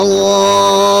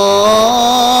الله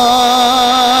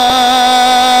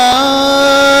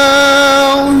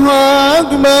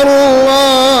أكبر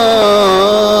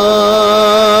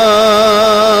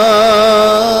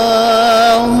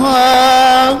الله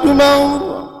أكبر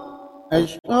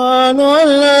أشهد أن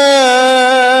لا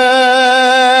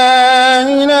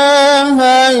إله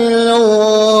إلا الله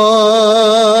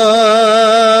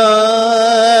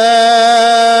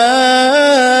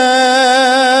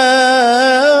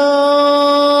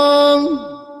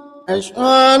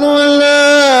أشهد أن لا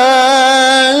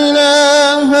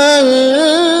إله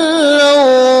إلا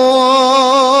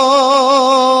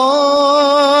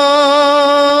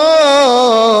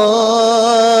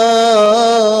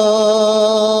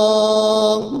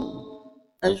الله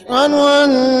أشهد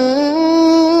أن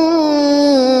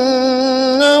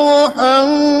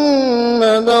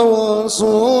محمدا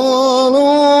رسول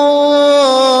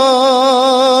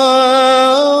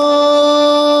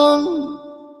الله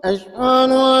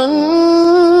أشهد أن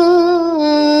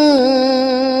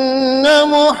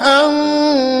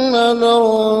محمدا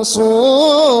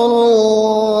رسول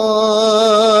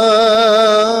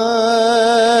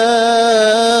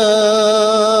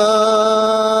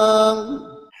الله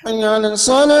حي على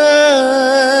الصلاة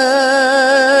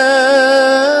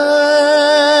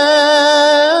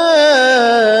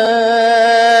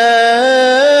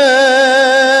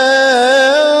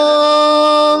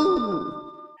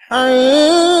حي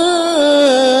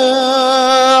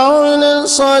على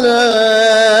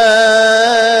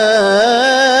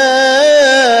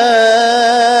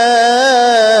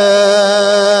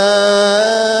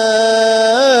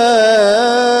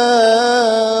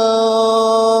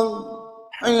الصلاة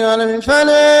حي على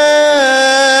الفلاح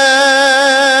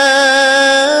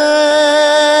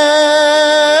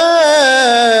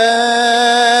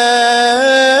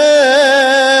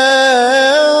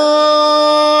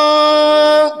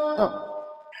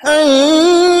حي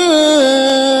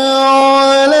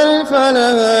على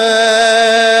الفلاح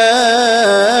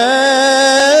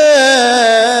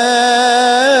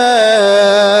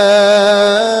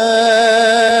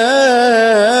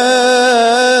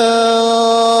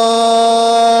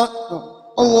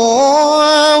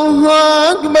الله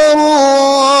أكبر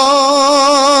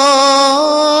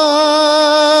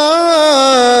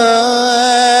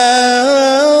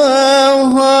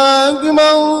الله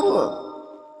أكبر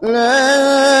لا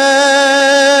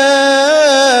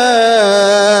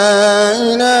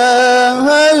إله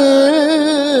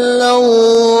إلا الله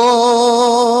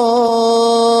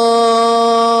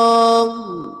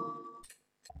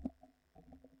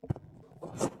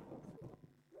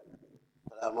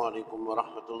السلام عليكم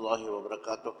ورحمة الله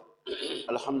وبركاته.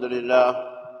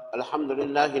 الحمد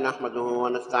لله نحمده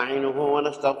ونستعينه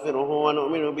ونستغفره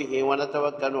ونؤمن به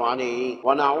ونتوكل عليه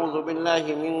ونعوذ بالله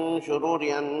من شرور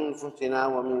أنفسنا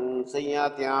ومن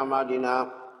سيئات أعمالنا.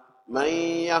 من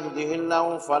يهده الله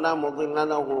فلا مضل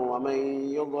له ومن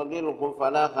يضلله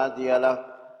فلا هادي له،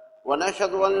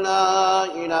 ونشهد أن لا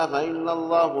إله إلا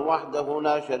الله وحده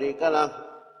لا شريك له،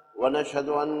 ونشهد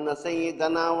أن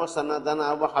سيدنا وسندنا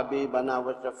وحبيبنا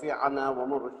وشفيعنا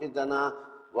ومرشدنا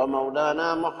ومولانا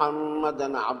محمدا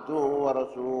عبده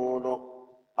ورسوله،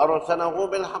 أرسله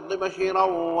بالحق بشيرا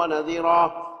ونذيرا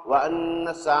وأن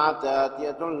الساعة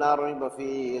آتية لا ريب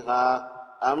فيها.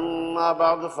 أما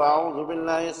بعد، فأعوذ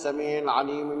بالله السميع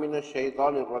العليم من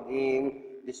الشيطان الرجيم.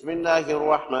 بسم الله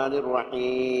الرحمن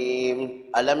الرحيم.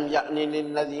 ألم يأن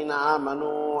للذين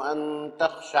آمنوا أن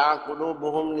تخشع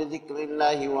قلوبهم لذكر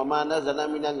الله وما نزل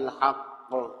من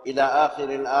الحق إلى آخر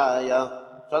الآية.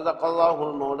 صدق الله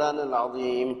المولانا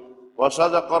العظيم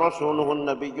وصدق رسوله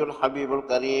النبي الحبيب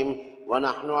الكريم،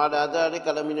 ونحن على ذلك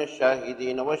لمن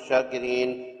الشاهدين والشاكرين،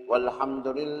 والحمد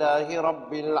لله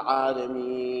رب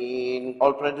العالمين.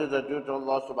 All praises are due to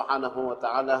Allah subhanahu wa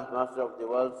ta'ala, Master of the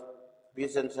worlds.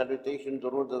 Peace and salutation,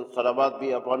 durood and salawat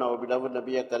be upon our beloved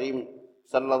Nabi Kareem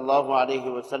sallallahu alayhi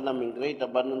wa sallam in great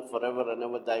abundance forever and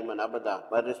ever, daim and abada.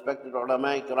 My respected ulama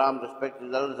ikram,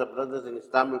 respected elders and brothers in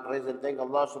Islam, we praise and thank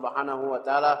Allah subhanahu wa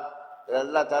ta'ala that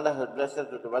Allah ta'ala has blessed us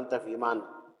with the wealth of Iman.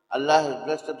 Allah has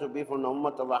blessed us to be from the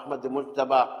ummah of Ahmad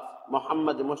Mujtaba,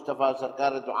 Muhammad Mustafa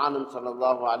Sarkar Du'anam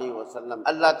sallallahu alayhi wa sallam.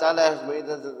 Allah ta'ala has made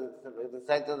us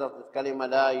reciters of this kalima,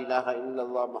 La ilaha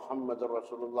illallah Muhammadur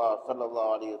Rasulullah sallallahu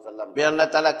alayhi wa sallam. May Allah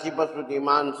ta'ala keep us with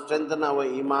Iman, strengthen our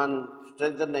Iman,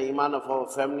 strengthen the Iman of our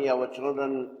family, our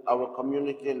children, our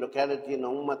community, locality, and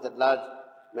ummah at large.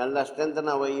 May Allah strengthen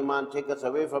our Iman, take us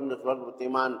away from this world with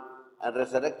Iman, and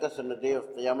resurrect us on the day of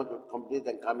Qiyamah with complete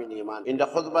and kamil Iman. In the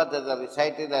khutbah that I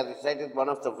recited one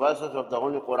of the verses of the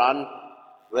Holy Quran,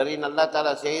 wherein Allah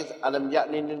Ta'ala says, Alam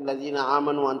ya'ni lil ladhina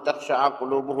amanu an takhsha'a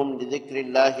qulubuhum li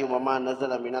dhikrillahi wa ma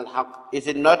nazala min al-haq. Is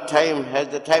it not time, has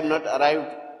the time not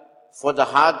arrived for the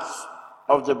hearts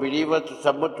of the believers to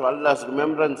submit to Allah's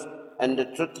remembrance and the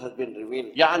truth has been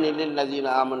revealed? Ya'ni lil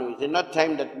ladhina amanu. Is it not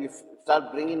time that we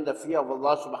start bringing the fear of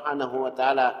Allah subhanahu wa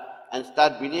ta'ala and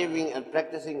start believing and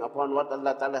practicing upon what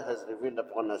Allah Ta'ala has revealed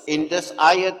upon us? In this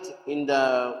ayat, in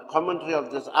the commentary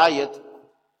of this ayat,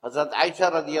 Hazrat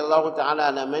Aisha radiallahu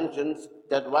ta'ala mentions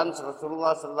that once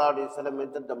Rasulullah sallallahu alayhi wa sallam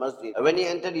entered the masjid. When he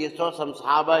entered, he saw some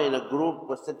Sahaba in a group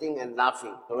were sitting and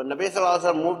laughing. So when Nabi sallallahu alayhi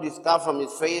wa sallam moved his scarf from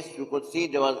his face, you could see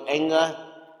there was anger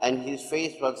and his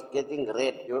face was getting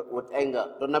red with anger.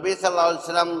 So Nabi sallallahu alayhi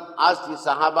wa sallam asked his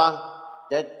Sahaba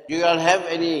that, do you all have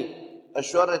any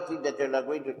assurity that you are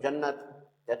going to Jannat,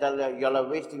 that you all are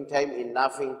wasting time in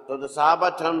laughing? So the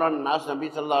Sahaba turned around and asked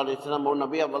Nabi sallallahu alayhi wa sallam, O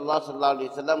Nabi of Allah sallallahu alayhi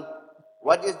wa sallam,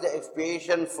 what is the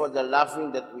expiation for the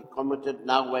laughing that we committed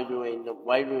now while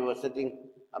we were sitting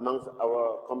amongst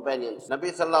our companions?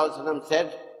 Nabi sallallahu alaihi wasallam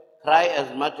said, cry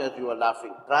as much as you are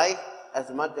laughing. Cry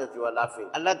as much as you are laughing.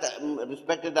 Allah,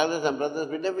 respected elders and brothers,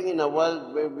 we're living in a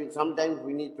world where sometimes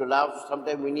we need to laugh,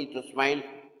 sometimes we need to smile,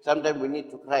 sometimes we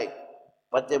need to cry.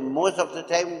 But then most of the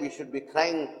time we should be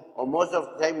crying, or most of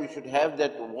the time we should have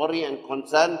that worry and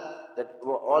concern that,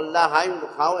 oh Allah,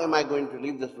 how am I going to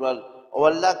leave this world? Oh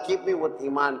Allah, keep me with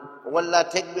Iman. Oh Allah,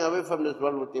 take me away from this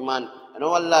world with Iman. And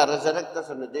oh Allah, resurrect us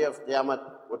on the day of Qiyamah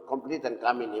with complete and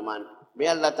kamil Iman. May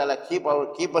Allah Ta'ala keep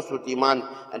us with Iman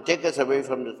and take us away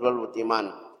from this world with Iman.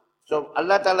 So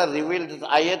Allah Ta'ala revealed this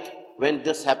ayat when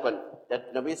this happened.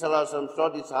 That Nabi Sallallahu Alaihi Wasallam saw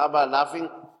the Sahaba laughing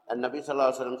and Nabi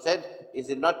Sallallahu Alaihi Wasallam said, is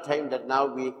it not time that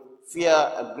now we fear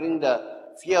and bring the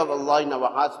fear of Allah in our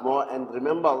hearts more and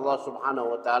remember Allah subhanahu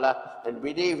wa ta'ala and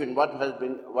believe in what has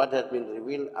been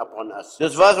revealed upon us.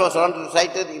 This verse was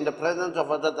recited in the presence of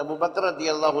Hazrat Abu Bakr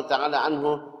radiallahu ta'ala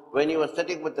anhu when he was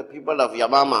sitting with the people of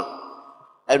Yamama.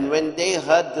 And when they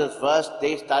heard this verse,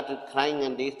 they started crying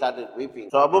and they started weeping.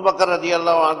 So Abu Bakr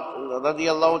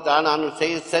radiallahu ta'ala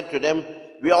anhu said to them,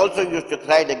 we also used to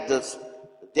cry like this.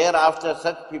 Thereafter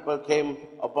such people came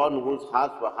upon whose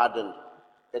hearts were hardened.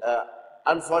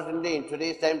 Unfortunately, in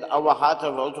today's time, our hearts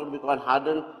have also become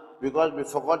hardened because we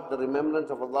forgot the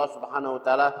remembrance of Allah subhanahu wa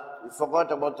ta'ala, we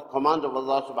forgot about the command of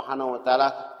Allah subhanahu wa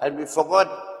ta'ala, and we forgot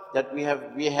that we have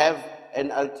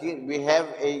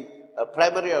a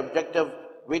primary objective,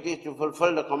 which is to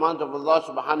fulfill the command of Allah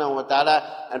subhanahu wa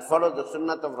ta'ala and follow the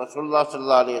sunnah of Rasulullah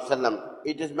sallallahu alayhi wa sallam.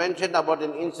 It is mentioned about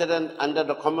an incident under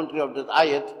the commentary of this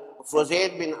ayat.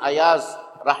 Fuzail bin Ayaz,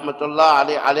 rahmatullah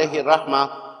alayhi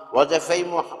rahmah, was a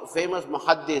famous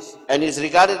muhaddis and is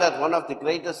regarded as one of the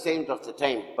greatest saints of the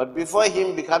time. But before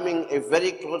him becoming a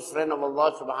very close friend of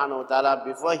Allah subhanahu wa ta'ala,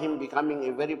 before him becoming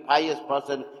a very pious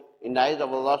person in the eyes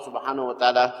of Allah subhanahu wa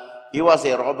ta'ala, he was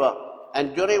a robber.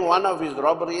 And during one of his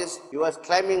robberies, he was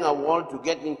climbing a wall to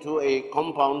get into a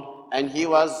compound and he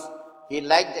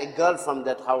liked a girl from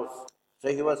that house. So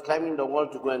he was climbing the wall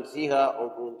to go and see her or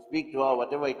to speak to her,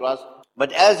 whatever it was.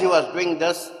 But as he was doing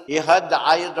this, he heard the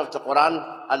ayat of the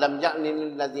Quran, Alam ya'ni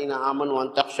lil ladhina amanu an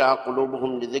takhsha'a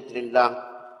qulubuhum li dhikrillah.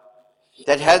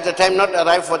 That has the time not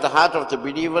arrived for the heart of the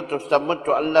believer to submit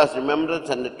to Allah's remembrance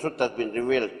and the truth has been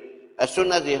revealed. As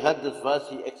soon as he heard this verse,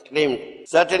 he exclaimed,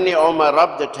 certainly, O my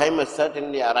Rabb, the time has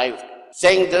certainly arrived.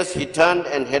 Saying this, he turned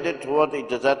and headed toward a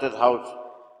deserted house.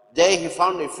 There he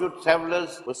found a few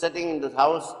travelers who were sitting in this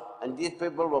house, and these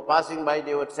people were passing by,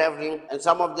 they were traveling, and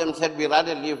some of them said, we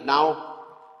rather leave now.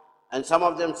 And some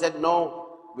of them said,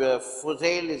 no,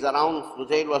 Fuzail is around.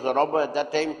 Fuzail was a robber at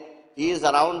that time. He is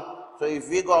around. So if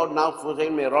we go out now,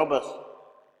 Fuzail may rob us.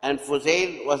 And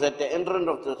Fuzail was at the entrance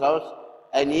of this house,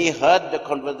 and he heard the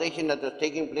conversation that was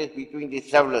taking place between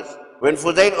these travelers. When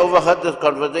Fuzail overheard this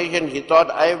conversation, he thought,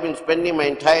 I have been spending my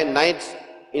entire nights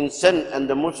in sin and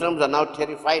the Muslims are now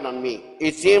terrified on me.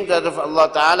 It seems as if Allah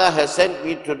Ta'ala has sent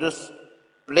me to this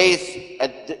place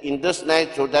in this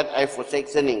night so that I forsake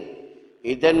sinning.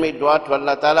 He then made dua to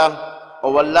Allah Ta'ala,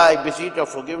 O Allah, I beseech your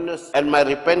forgiveness and my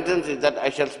repentance is that I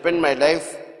shall spend my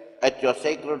life at your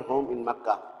sacred home in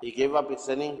Makkah. He gave up his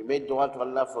sinning, he made dua to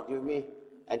Allah, forgive me,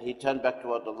 and he turned back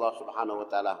towards Allah subhanahu wa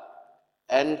ta'ala.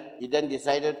 And he then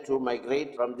decided to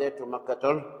migrate from there to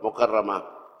Makkatul Mukarramah.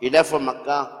 He left for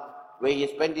Makkah, where he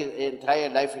spent his entire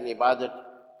life in ibadat,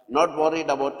 not worried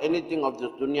about anything of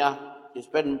this dunya. He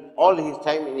spent all his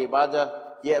time in ibadah.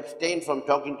 He abstained from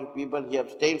talking to people. He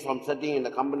abstained from sitting in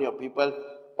the company of people,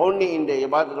 only in the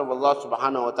ibadat of Allah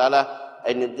subhanahu wa ta'ala.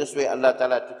 And in this way, Allah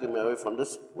ta'ala took him away from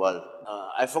this world.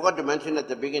 I forgot to mention at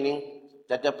the beginning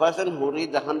that a person who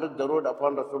reads 100 darood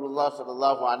upon Rasulullah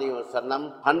sallallahu alaihi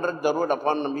wasallam, 100 darood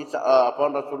upon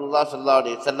Rasulullah sallallahu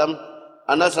alaihi wasallam,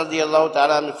 Anas radiallahu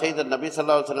ta'ala says that Nabi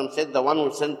sallallahu alaihi wasallam said, the one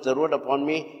who sends darood upon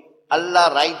me,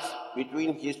 Allah writes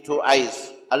between his two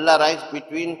eyes. Allah writes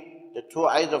between the two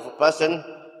eyes of a person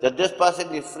that this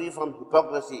person is free from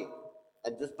hypocrisy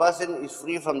and this person is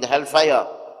free from the hellfire.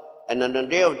 And on the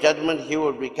day of judgment, he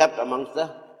will be kept amongst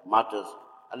the martyrs.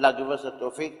 Allah give us a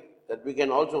tawfiq that we can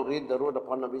also read the road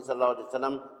upon Nabi sallallahu alaihi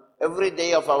wasallam. Every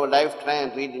day of our life, try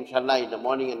and read, inshallah, in the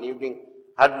morning and evening,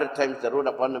 100 times the road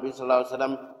upon Nabi sallallahu alaihi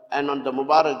wasallam. And on the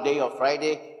Mubarak day of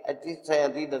Friday, at least try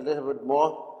and read a little bit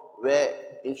more, where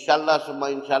inshallah, summa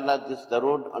inshallah, this the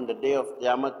road on the day of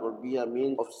Qiyamah will be a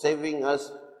means of saving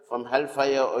us from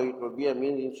hellfire, or it will be a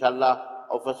means, inshallah,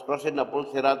 of us crossing the bull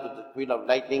sirat with the speed of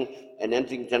lightning and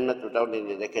entering Jannah without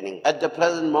any reckoning. At the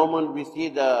present moment, we see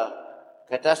the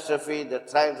catastrophe, the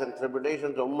trials and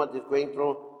tribulations the Ummah is going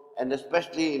through, and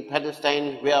especially in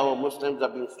Palestine, where our Muslims are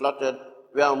being slaughtered,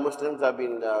 where our Muslims are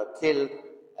being killed,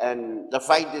 and the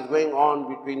fight is going on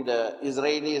between the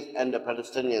Israelis and the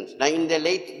Palestinians. Now, in the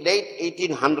late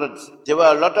 1800s, there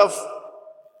were a lot of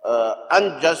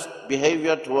unjust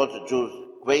behavior towards the Jews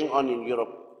going on in Europe.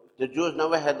 The Jews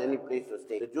never had any place to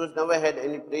stay.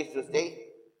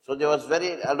 So there was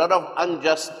a lot of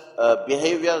unjust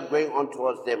behavior going on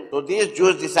towards them. So these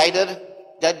Jews decided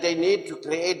that they need to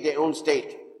create their own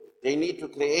state.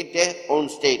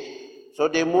 So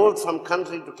they moved from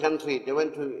country to country. They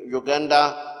went to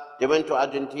Uganda, they went to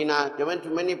Argentina, they went to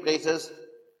many places,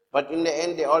 but in the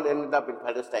end they all ended up in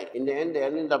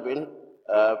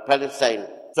Palestine.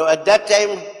 So at that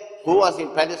time, who was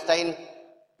in Palestine?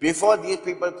 Before these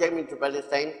people came into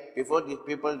Palestine, before these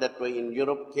people that were in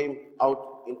Europe came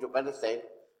out into Palestine,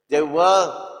 there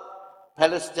were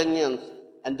Palestinians,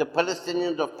 and the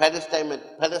Palestinians of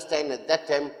Palestine at that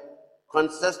time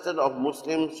consisted of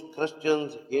Muslims,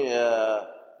 Christians,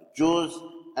 Jews,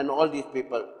 and all these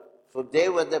people. So they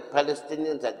were the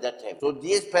Palestinians at that time. So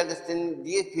these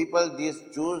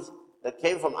Jews that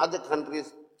came from other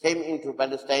countries came into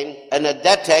Palestine, and at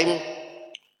that time,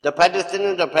 the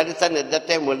Palestinians of Palestine at that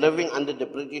time were living under the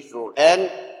British rule. And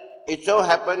it so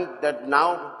happened that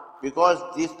now, because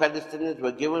these Palestinians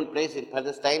were given place in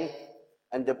Palestine,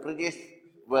 and the British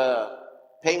were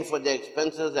paying for their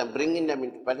expenses and bringing them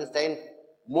into Palestine,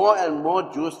 more and more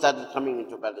Jews started coming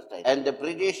into Palestine. And the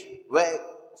British were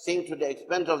seeing to the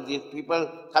expense of these people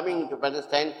coming into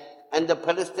Palestine, and the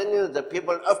Palestinians, the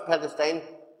people of Palestine,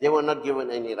 they were not given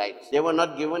any rights. They were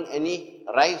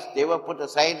put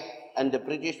aside, and the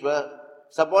British were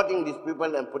supporting these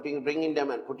people and bringing them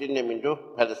and putting them into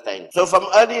Palestine. So from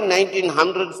early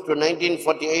 1900s to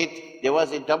 1948, there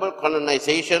was a double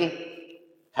colonization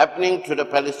happening to the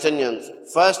Palestinians.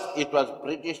 First, it was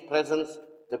British presence.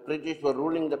 The British were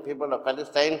ruling the people of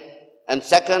Palestine. And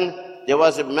second, there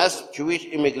was a mass Jewish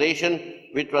immigration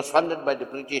which was funded by the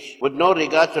British with no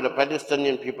regard to the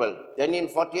Palestinian people. Then in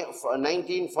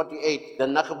 1948, the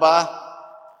Nakba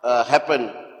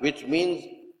happened, which means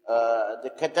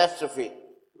the catastrophe,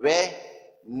 where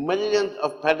millions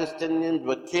of Palestinians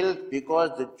were killed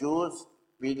because the Jews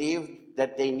believed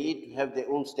that they need to have their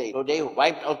own state. So they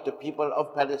wiped out the people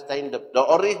of Palestine, the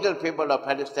original people of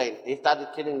Palestine. They started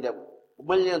killing them.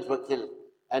 Millions were killed,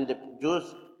 and the Jews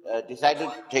decided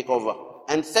to take over.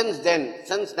 And since then,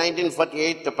 since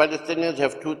 1948, the Palestinians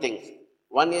have two things.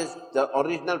 One is the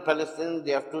original Palestinians,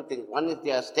 they have two things. One is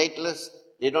they are stateless,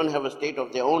 they don't have a state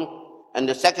of their own. And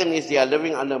the second is they are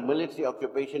living under military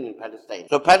occupation in Palestine.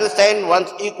 So Palestine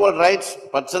wants equal rights,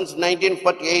 but since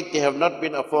 1948, they have not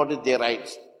been afforded their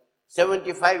rights.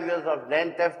 75 years of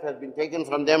land theft has been taken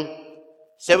from them.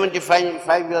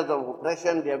 75 years of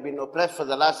oppression, they have been oppressed for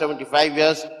the last 75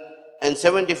 years. And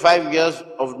 75 years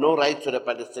of no rights to the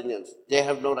Palestinians. They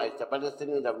have no rights. The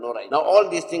Palestinians have no rights. Now all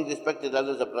these things, respected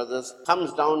elders and brothers,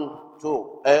 comes down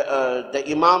to the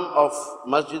Imam of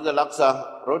Masjid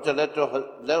al-Aqsa wrote a letter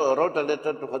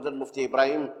to Hazrat Mufti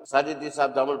Ibrahim Sajidi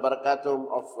Sahib Damal Barakatum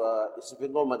of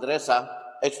Isipingo Madrasa,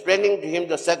 explaining to him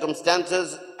the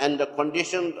circumstances and the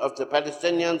conditions of the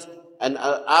Palestinians, and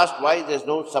asked why there's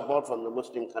no support from the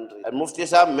Muslim countries. And Mufti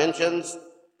Sahib mentions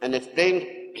and explained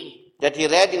that he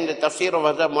read in the tafsir of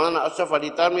Hazrat Maulana Ashraf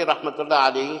Ali Thanwi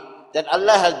Rahmatullah Alayhi that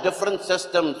Allah has different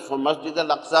systems for Masjid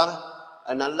al-Aqsa,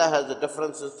 and Allah has a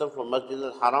different system for Masjid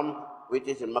al-Haram, which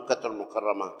is in Makkah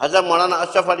al-Mukarramah. Hazrat Maulana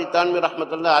Ashraf Ali Thanwi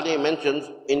Rahmatullah Alayhi mentions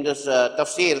in this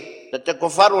tafsir that the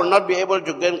kuffar will not be able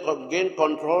to gain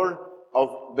control of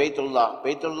Baytullah.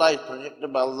 Baytullah is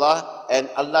protected by Allah, and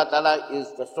Allah Ta'ala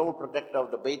is the sole protector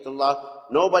of the Baytullah.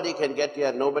 Nobody can get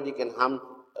here, nobody can harm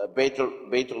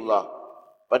Baytullah.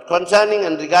 But concerning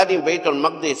and regarding Bayt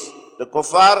al-Maqdis, the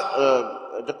kuffar,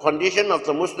 the condition of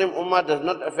the Muslim Ummah does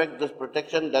not affect this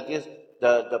protection, that is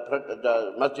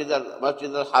the Masjid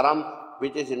al-Haram,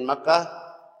 which is in Makkah.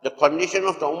 The condition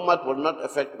of the Ummah will not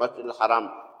affect Masjid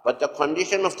al-Haram, but the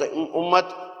condition of the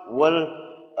Ummah will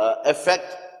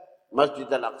affect Masjid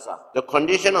al-Aqsa. The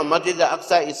condition of Masjid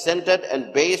al-Aqsa is centered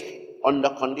and based on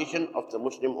the condition of the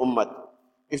Muslim Ummah.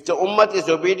 If the Ummah is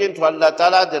obedient to Allah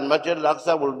Ta'ala, then Masjid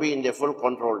al-Aqsa will be in their full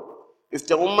control. If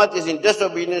the Ummah is in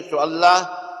disobedience to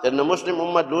Allah, then the Muslim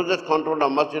Ummah loses control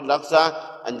of Masjid al-Aqsa,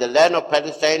 and the land of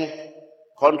Palestine,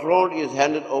 control is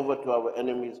handed over to our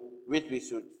enemies, which we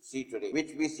should see today.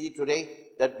 Which we see today,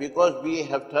 that because we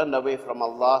have turned away from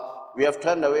Allah, we have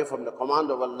turned away from the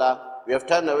command of Allah, we have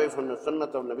turned away from the sunnah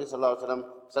of Nabi Sallallahu Alaihi Wasallam.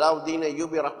 Salahuddin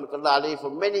Ayyubi Rahmatullah Alayhi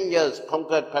for many years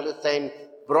conquered Palestine,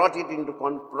 brought it into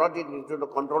the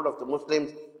control of the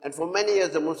Muslims, and for many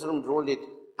years the Muslims ruled it,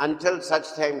 until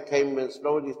such time came when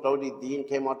slowly Deen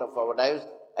came out of our lives,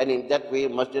 and in that way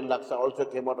Masjid al-Aqsa also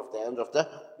came out of the hands of the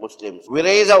Muslims. We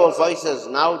raise our voices.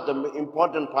 Now the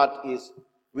important part is,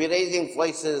 we're raising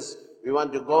voices. We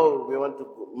want to go, we want to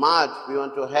march, we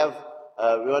want to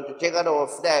take out our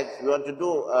flags, we want to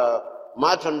do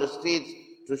march on the streets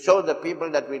to show the people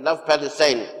that we love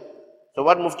Palestine. So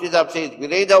what Mufti Sahib says, we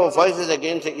raise our voices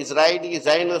against the Israeli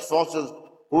Zionist forces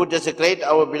who desecrate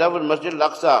our beloved Masjid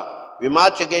al-Aqsa. We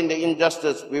march against the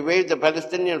injustice. We wave the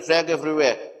Palestinian flag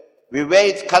everywhere. We wear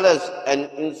its colors, and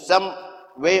in some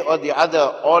way or the other,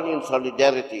 all in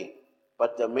solidarity.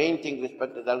 But the main thing,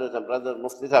 respected elders and brothers,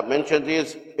 Mufti Sahib mentioned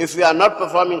is, if we are not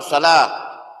performing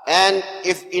salah, and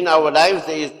if in our lives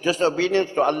there is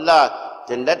disobedience to Allah,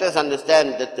 then let us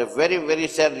understand that the very, very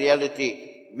sad reality,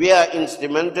 we are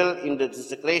instrumental in the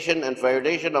desecration and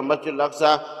violation of Masjid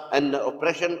al-Aqsa and the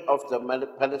oppression of the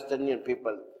Palestinian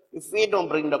people. If we don't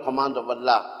bring the command of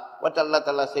Allah, what Allah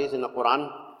Ta'ala says in the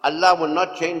Quran, Allah will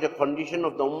not change the condition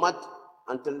of the Ummah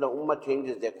until the Ummah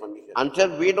changes their condition.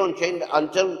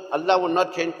 Until Allah will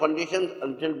not change conditions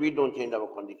until we don't change our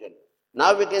condition.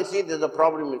 Now we can see there's a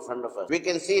problem in front of us. We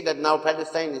can see that now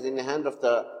Palestine is in the hands of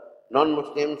the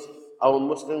non-Muslims. Our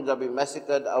Muslims are being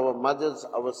massacred, our mothers,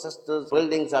 our sisters,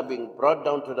 buildings are being brought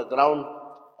down to the ground.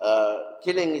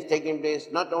 Killing is taking place,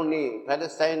 not only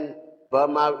Palestine,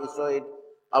 Burma, Israel,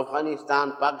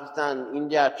 Afghanistan, Pakistan,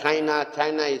 India, China.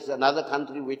 China is another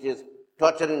country which is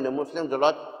torturing the Muslims a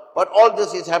lot. But all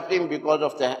this is happening because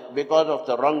of the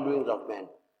wrongdoings of man,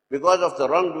 because of the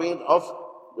wrongdoings of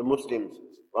the Muslims.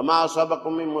 وَمَا أَصَابَكُم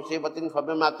مِّن مُّصِيبَةٍ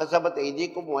فَبِمَا كَسَبَتْ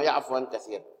أَيْدِيكُمْ وَيَعْفُ عَن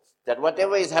كَثِيرٍ. That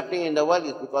whatever is happening in the world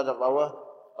is because of our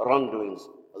wrongdoings.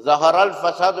 ظَهَرَ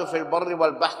الْفَسَادُ فِي الْبَرِّ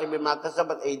وَالْبَحْرِ بِمَا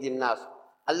كَسَبَتْ أَيْدِي النَّاسِ.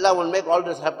 Allah will make all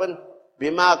this happen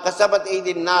بِمَا كَسَبَتْ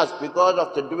أَيْدِي النَّاسِ, because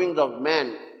of the doings of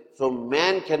man. So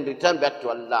man can return back to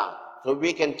Allah. So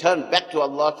we can turn back to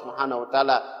Allah subhanahu wa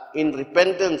ta'ala in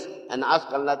repentance and ask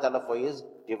Allah ta'ala for His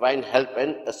divine help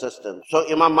and assistance. So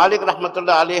Imam Malik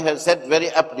rahmatullah alayhi has said very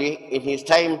aptly, in his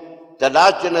time, the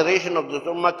last generation of the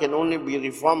Ummah can only be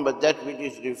reformed, but that which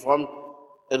is reformed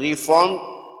in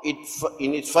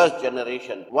its first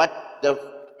generation. What the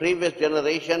previous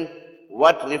generation,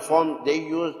 what reform they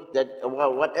used, that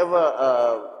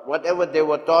whatever they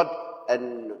were taught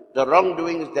and the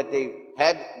wrongdoings that they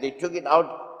had, they took it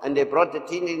out and they brought the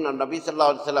teaching of Nabi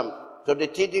Sallallahu Alaihi Wasallam. So the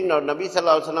teaching of Nabi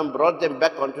Sallallahu Alaihi Wasallam brought them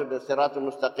back onto the Sirat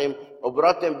al-Mustaqim, or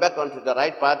brought them back onto the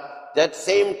right path. That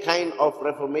same kind of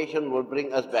reformation will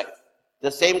bring us back. The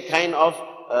same kind of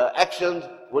actions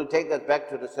will take us back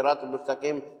to the Sirat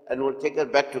al-Mustaqim and will take us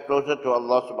back to closer to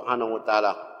Allah subhanahu wa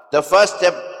ta'ala. The first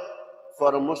step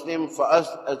for a Muslim, for us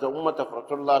as the Ummah of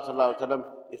Rasulullah sallallahu alaihi wasallam,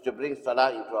 is to bring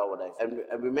salah into our life. And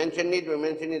we mention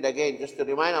it again, just to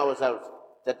remind ourselves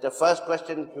that the first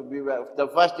thing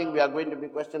we are going to be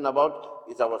questioned about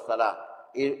is our salah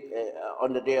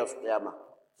on the day of Qiyamah.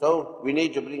 So we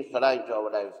need to bring salah into our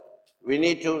lives. We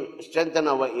need to strengthen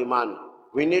our iman.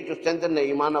 We need to strengthen the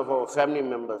iman of our family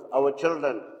members, our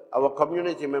children, our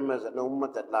community members, and the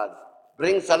ummah at large.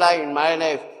 Bring salah in my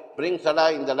life. Bring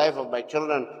salah in the life of my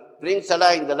children. Bring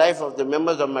salah in the life of the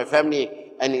members of my family.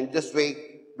 And in this way,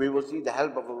 we will see the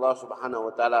help of Allah subhanahu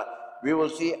wa ta'ala. We will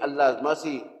see Allah's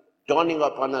mercy dawning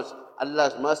upon us.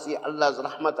 Allah's mercy, Allah's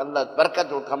rahmat, Allah's barakat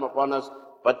will come upon us.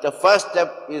 But the first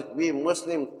step is we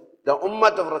Muslims, the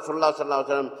ummah of Rasulullah sallallahu alaihi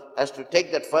wasallam, has to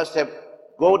take that first step,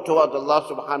 go towards Allah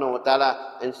subhanahu wa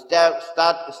ta'ala and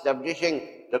start establishing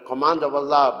the command of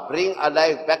Allah, bring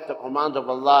alive back the command of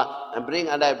Allah and bring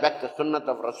alive back the sunnah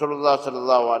of Rasulullah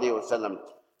sallallahu alaihi wasallam.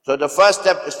 So the first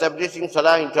step, establishing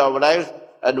salah into our lives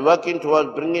and working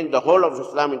towards bringing the whole of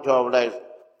Islam into our lives.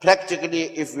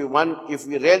 Practically, if we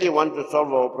really want to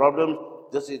solve our problems,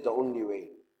 this is the only way.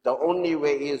 The only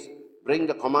way is bring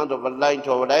the command of Allah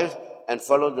into our lives and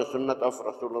follow the sunnah of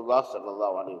Rasulullah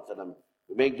sallallahu alaihi wasallam.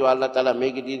 We make dua Allah Ta'ala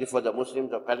make it easy for the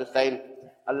Muslims of Palestine.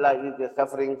 Allah ease their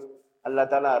sufferings. Allah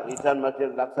Ta'ala return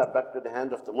Masjid al-Aqsa back to the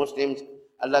hands of the Muslims.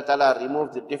 Allah Ta'ala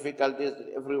remove the difficulties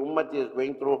that every ummati is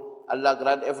going through. Allah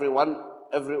grant every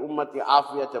ummati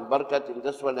afiyat and barakat in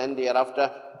this world and the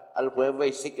hereafter. Whoever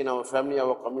is sick in our family,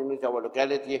 our community, our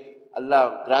locality,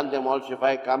 Allah grant them all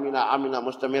shifai, kamina, amina,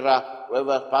 mustamira.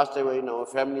 Whoever has passed away in our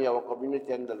family, our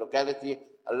community and the locality,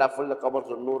 Allah fill the qabrs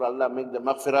of nur, Allah make the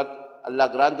maghfirat, Allah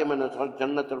grant them an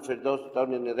Jannatul Firdaus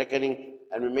down in the reckoning.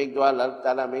 And we make dua, Allah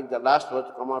Ta'ala make the last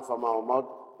words come out from our mouth.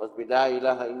 Was bi la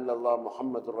ilaha illallah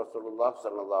Muhammadur Rasulullah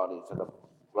sallallahu alayhi wa sallam.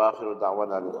 Wa akhiru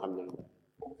da'wana alhamdulillah.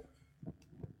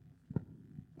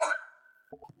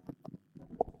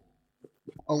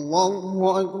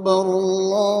 الله أكبر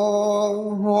الله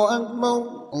أكبر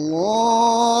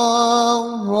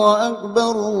الله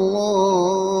أكبر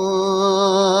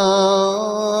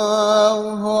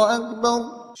الله أكبر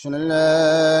أشهد أن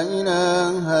لا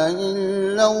إله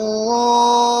إلا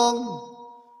الله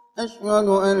أشهد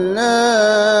أن لا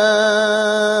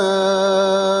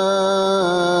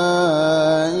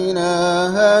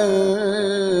إله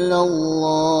إلا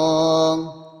الله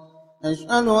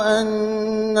أشهد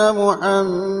أن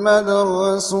محمدا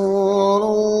رسول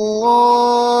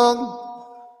الله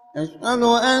أشهد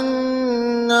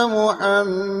أن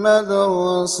محمدا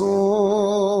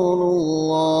رسول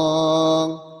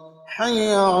الله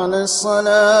حي على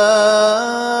الصلاة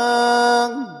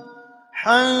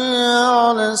حي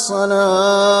على الصلاة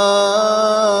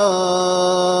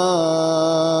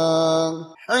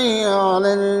حي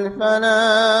على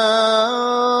الفلاح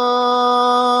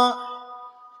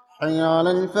حي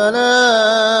على الفلاح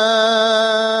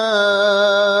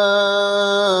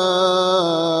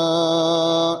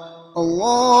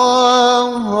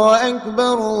الله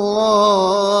أكبر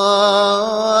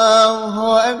الله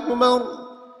أكبر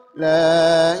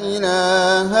لا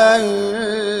إله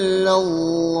إلا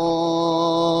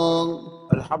الله.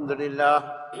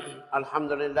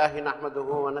 الحمد لله نحمده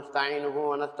ونستعينه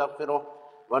ونستغفره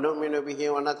ونؤمن به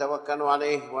ونتوكل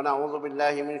عليه ونعوذ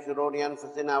بالله من شرور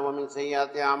أنفسنا ومن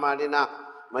سيئات أعمالنا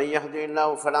من يهدي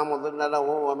الله فلا مضل له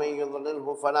ومن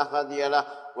يضلله فلا هادي له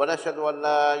ونشهد أن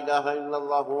لا إله إلا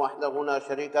الله وحده لا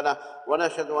شريك له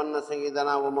ونشهد أن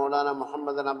سيدنا ومولانا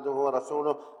محمدا عبده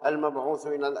ورسوله المبعوث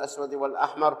من الأسود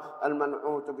والأحمر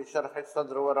المنعوت بشرح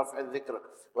الصدر ورفع الذكر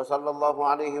وصلى الله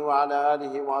عليه وعلى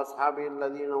آله وأصحابه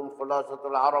الذين هم خلاصة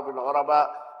العرب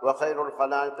الغرباء وخير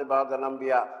الخلائق بعد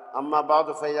الأنبياء. أما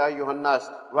بعد فيا أيها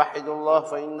الناس وحدوا الله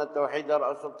فإن التوحيد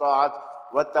رأس الطاعات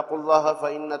واتقوا الله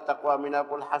فإن التقوى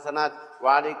مناق الحسنات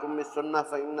وعليكم بالسنة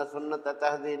فإن السنة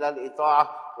تهدي إلى الإطاعة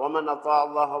ومن أطاع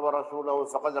الله ورسوله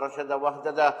فقد رشد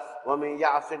واهتدى ومن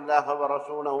يعص الله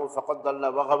ورسوله فقد ضل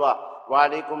وغوى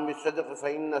وعليكم بالصدق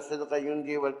فإن الصدق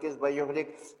ينجي والكذب يهلك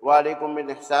وعليكم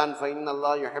بالإحسان فإن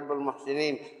الله يحب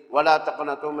المحسنين ولا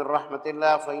تقنطوا من رحمة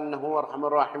الله فإنه أرحم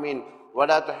الراحمين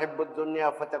ولا تحب الدنيا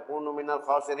فتكون من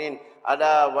الخاسرين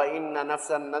ألا وإن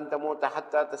نفسا لن تموت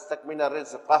حتى تستكمل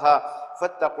رزقها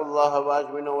فاتقوا الله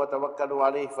وأجملوا وتوكلوا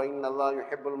عليه فإن الله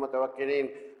يحب المتوكلين.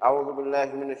 أعوذ بالله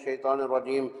من الشيطان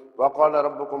الرجيم وقال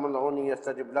ربكم ادعوني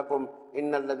يستجب لكم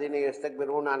إن الذين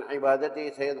يستكبرون عن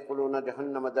عبادتي سيدخلون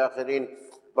جهنم داخرين.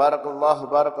 بارك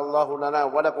الله لنا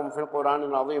ولكم في القرآن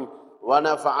العظيم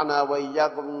ونفعنا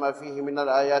وإياكم بما فيه من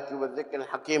الآيات والذكر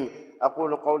الحكيم.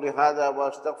 أقول قولي هذا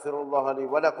وأستغفر الله لي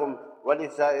ولكم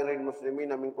ولسائر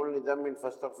المسلمين من كل ذنب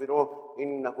فاستغفروه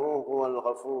إنه هو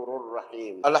الغفور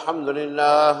الرحيم. الحمد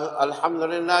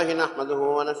لله نحمده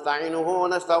ونستعينه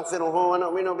ونستغفره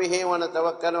ونؤمن به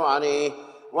ونتوكل عليه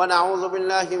ونعوذ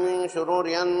بالله من شرور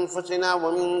أنفسنا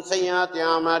ومن سيئات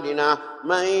أعمالنا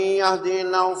من يهدي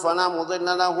الله فلا مضل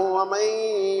له ومن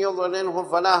يضلله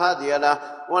فلا هادي له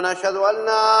ونشهد أن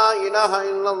لا إله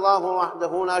إلا الله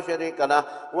وحده لا شريك له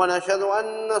ونشهد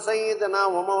أن سيدنا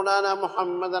ومولانا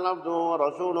محمدا عبده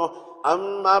ورسوله.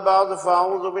 أما بعد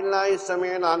فأعوذ بالله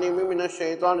السميع العليم من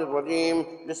الشيطان الرجيم.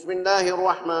 بسم الله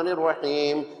الرحمن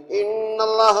الرحيم. إن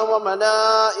الله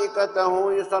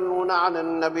وملائكته يصلون على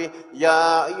النبي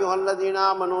يا أيها الذين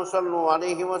آمنوا صلوا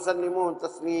عليه وسلموا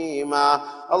تسليما.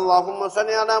 اللهم صل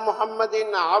على محمد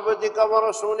عبدك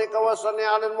ورسولك وصل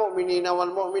على المؤمنين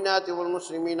والمؤمنات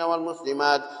والمسلمين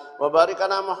والمسلمات وبارك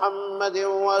على محمد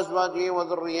وأزواجه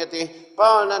وذريته.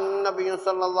 قال النبي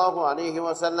صلى الله عليه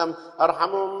وسلم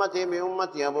أرحم أمتي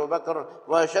بأمتي أبو بكر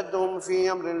وأشدهم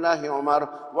في أمر الله عمر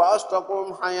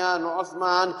وأصدقهم حياء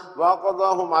عثمان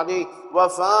وأقضاهم علي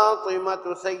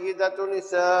وفاطمة سيدة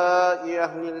نساء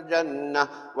أهل الجنة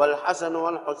والحسن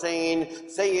والحسين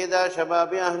سيدا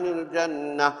شباب أهل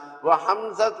الجنة.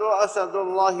 وحمزة أسد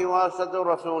الله وأسد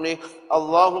رسوله.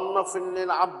 اللهم اغفر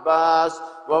للعباس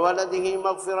وولده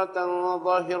مغفرة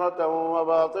ظاهرة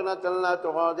وباطنة لا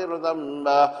تغادر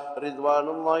ذنبا، رضوان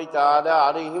الله تعالى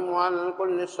عليهم وعلى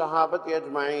كل الصحابة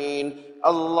أجمعين.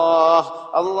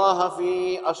 الله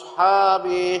في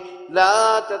أصحابه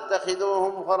لا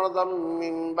تتخذوهم غرضا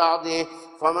من بعده،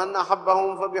 فمن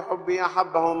أحبهم فبحبه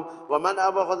أحبهم، ومن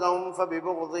أبغضهم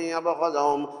فببغضه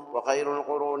أبغضهم، وخير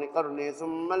القرون قرني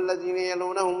ثم الذين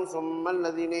يلونهم ثم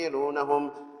الذين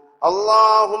يلونهم.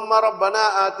 اللهم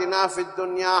ربنا آتنا في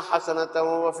الدنيا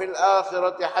حسنة وفي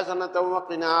الآخرة حسنة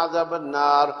وقنا عذاب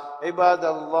النار. عباد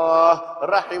الله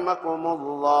رحمكم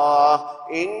الله،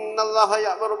 إن الله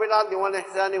يأمر بالعدل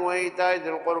والإحسان وإيتاء ذي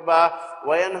القربى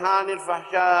وينهى عن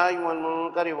الفحشاء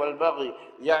والمنكر والبغي،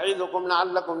 يعظكم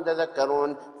لعلكم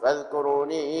تذكرون.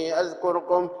 فاذكروني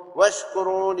أذكركم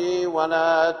واشكروا لي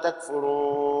ولا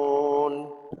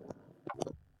تكفرون.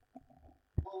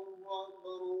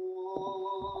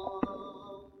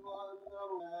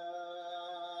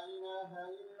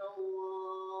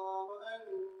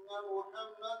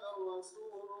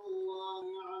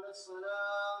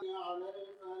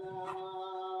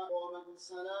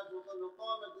 الصلاة قد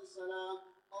قامت الصلاة.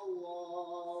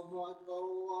 الله أكبر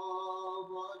الله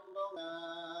أكبر لا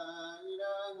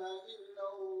إله إلا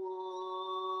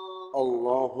الله.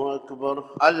 الله أكبر.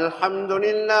 الحمد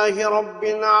لله رب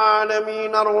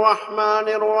العالمين الرحمن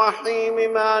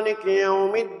الرحيم مالك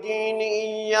يوم الدين،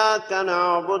 إياك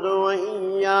نعبد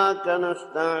وإياك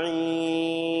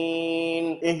نستعين.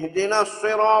 اهدنا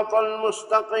الصراط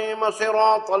المستقيم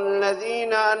صراط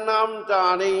الذين أنعمت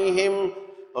عليهم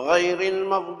غير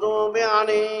المغضوب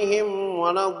عليهم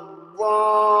ولا الضالين.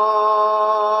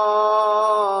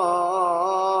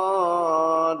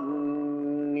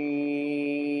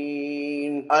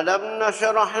 ألم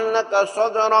نشرح لك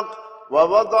صدرك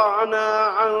ووضعنا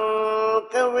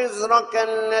عنك وزرك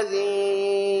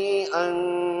الذي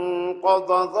أنقض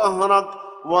ظهرك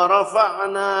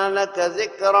ورفعنا لك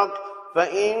ذكرك،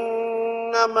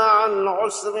 فإن مع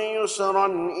العسر يسرا،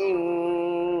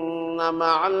 إن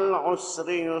مع العسر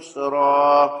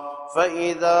يسرا،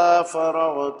 فإذا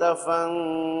فرغت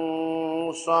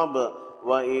فانصب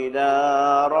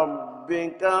وإلى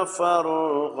ربك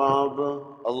فارغب.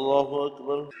 الله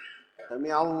أكبر.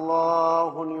 سمع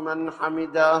الله لمن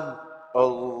حمده.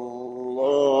 الله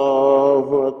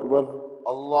أكبر.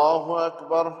 الله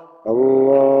أكبر.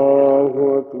 الله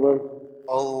أكبر.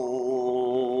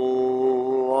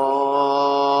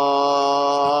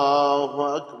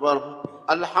 الله أكبر.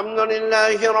 الحمد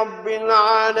لله رب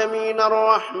العالمين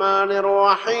الرحمن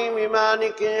الرحيم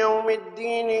مالك يوم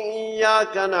الدين،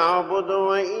 إياك نعبد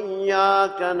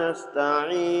وإياك نستعين.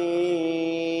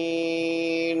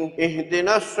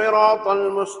 اهدنا الصراط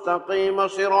المستقيم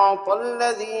صراط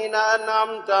الذين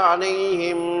أنعمت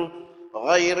عليهم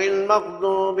غير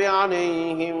المغضوب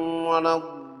عليهم ولا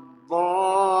الضالين.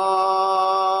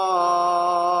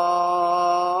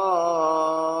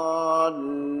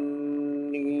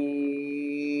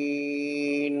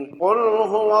 قل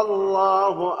هو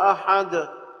الله أحد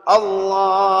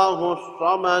الله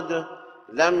الصمد،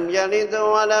 لم يلد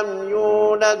ولم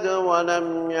يولد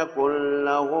ولم يكن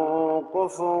له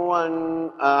كفوا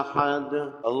أحد.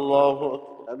 الله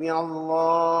أكبر. سمع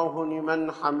الله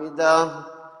لمن حمده.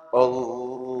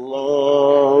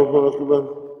 الله أكبر.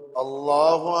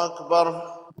 الله أكبر.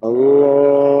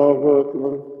 الله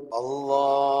أكبر.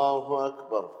 الله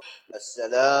أكبر.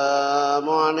 السلام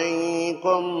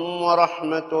عليكم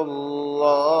ورحمة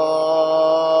الله.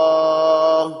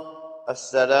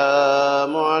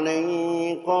 السلام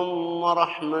عليكم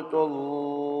ورحمة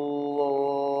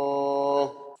الله.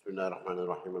 بسم الله الرحمن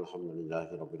الرحيم. الحمد لله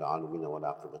رب العالمين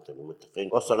والعاقبة للمتقين،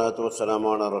 والصلاة والسلام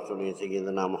على رسوله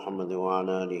سيدنا محمد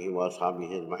وعلى آله وأصحابه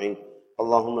أجمعين.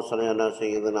 اللهم صل على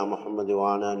سيدنا محمد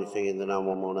وعلى آل سيدنا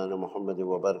ومولانا محمد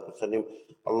وبارك وسلم.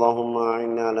 اللهم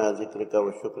أعنا على ذكرك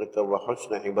وشكرك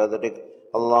وحسن عبادتك.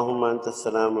 اللهم أنت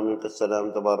السلام ومنك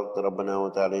السلام، تبارك ربنا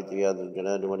وتعالى يا ذا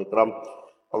الجلال والإكرام.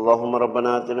 اللهم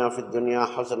ربنا آتنا في الدنيا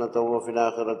حسنة وفي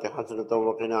الآخرة حسنة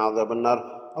وقنا عذاب النار.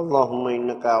 اللهم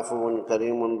إنك عفو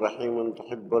كريم رحيم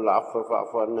تحب العفو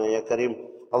فاعف عنا يا كريم.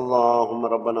 اللهم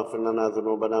ربنا اغفر لنا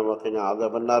ذنوبنا وقنا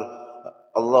عذاب النار.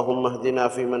 اللهم اهدنا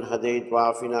فيمن هديت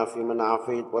وعافنا فيمن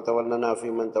عافيت وتولنا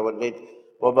فيمن توليت،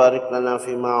 وبارك لنا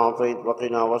فيما أعطيت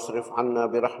وقنا واصرف عنا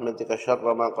برحمتك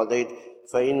شر ما قضيت،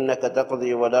 فإنك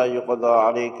تقضي ولا يقضى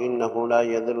عليك، إنه لا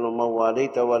يذل من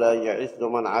واليت ولا يعز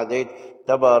من عاديت،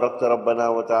 تباركت ربنا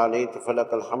وتعاليت،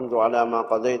 فلك الحمد على ما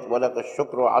قضيت ولك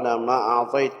الشكر على ما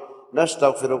أعطيت،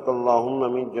 نستغفرك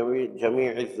اللهم من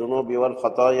جميع الذنوب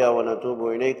والخطايا ونتوب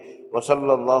إليك.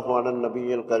 وصلى الله على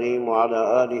النبي الكريم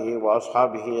وعلى آله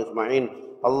وأصحابه أجمعين.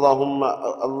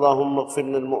 اللهم اغفر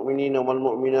للمؤمنين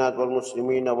والمؤمنات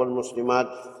والمسلمين والمسلمات،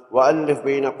 وألف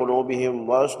بين قلوبهم،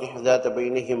 وأصلح ذات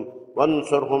بينهم،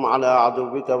 وانصرهم على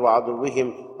عدوك وعدوهم.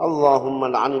 اللهم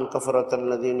لعن الكفرة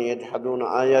الذين يجحدون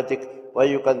آياتك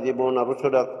ويكذبون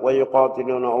رسلك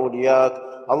ويقاتلون أولياءك.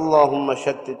 اللهم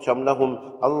شتت شملهم،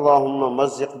 اللهم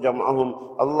مزق جمعهم،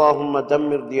 اللهم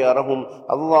دمر ديارهم،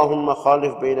 اللهم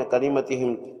خالف بين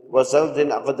كلمتهم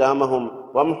وزلزل أقدامهم،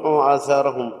 وامحو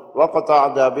آثارهم، وقطع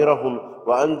دابرهم،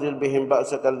 وأنزل بهم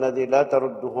بأسك الذي لا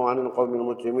ترده عن القوم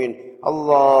المجرمين.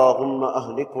 اللهم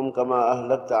أهلكهم كما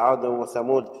أهلكت عادا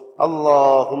وثمود.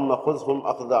 اللهم خذهم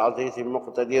أخذ عزيز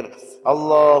مقتدر.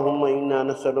 اللهم إنا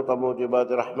نسألك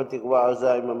موجبات رحمتك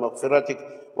وعزائم مغفرتك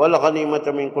والغنيمة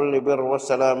من كل بر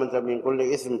والسلامة من كل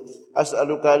إثم.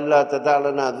 أسألك ألا تدع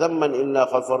لنا ذنبا إلا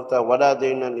غفرته، ولا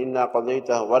دينا إلا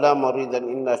قضيته، ولا مريضا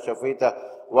إلا شفيته،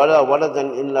 ولا ولدا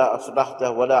إلا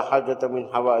أصلحته، ولا حاجة من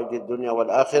حوائج الدنيا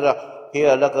والآخرة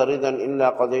هي لك رضا إلا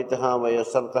قضيتها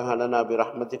ويسرتها لنا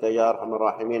برحمتك يا أرحم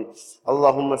الراحمين.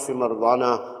 اللهم اشف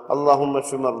مرضانا، اللهم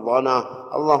اشف مرضانا،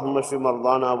 اللهم اشف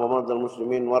مرضانا ومرضى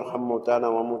المسلمين، وارحم موتانا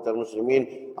وموتى المسلمين.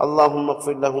 اللهم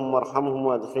اغفر لهم وارحمهم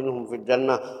وادخلهم في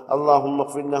الجنة. اللهم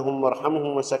اغفر لهم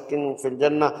وارحمهم وسكنهم في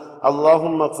الجنة.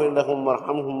 اللهم اغفر لهم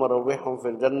وارحمهم وروحهم في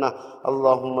الجنة.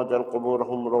 اللهم اجعل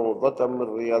قبورهم روضة من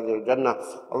رياض الجنة.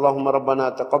 اللهم ربنا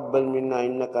تقبل منا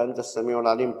إنك أنت السميع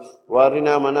العليم،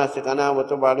 وارنا مناسكنا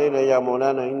وتب علينا يا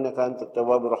مولانا إنك أنت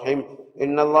التواب الرحيم.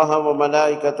 إن الله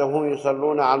وملائكته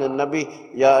يصلون على النبي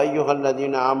يا أيها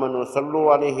الذين آمنوا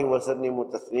صلوا عليه وسلموا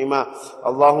تسليما.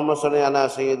 اللهم صل على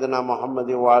سيدنا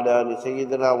محمد وعلى آل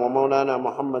سيدنا ومولانا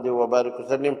محمد وبارك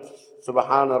وسلم.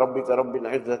 سبحان ربك رب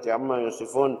العزة عما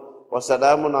يصفون،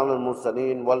 وسلام على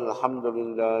المرسلين، والحمد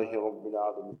لله رب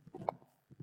العالمين.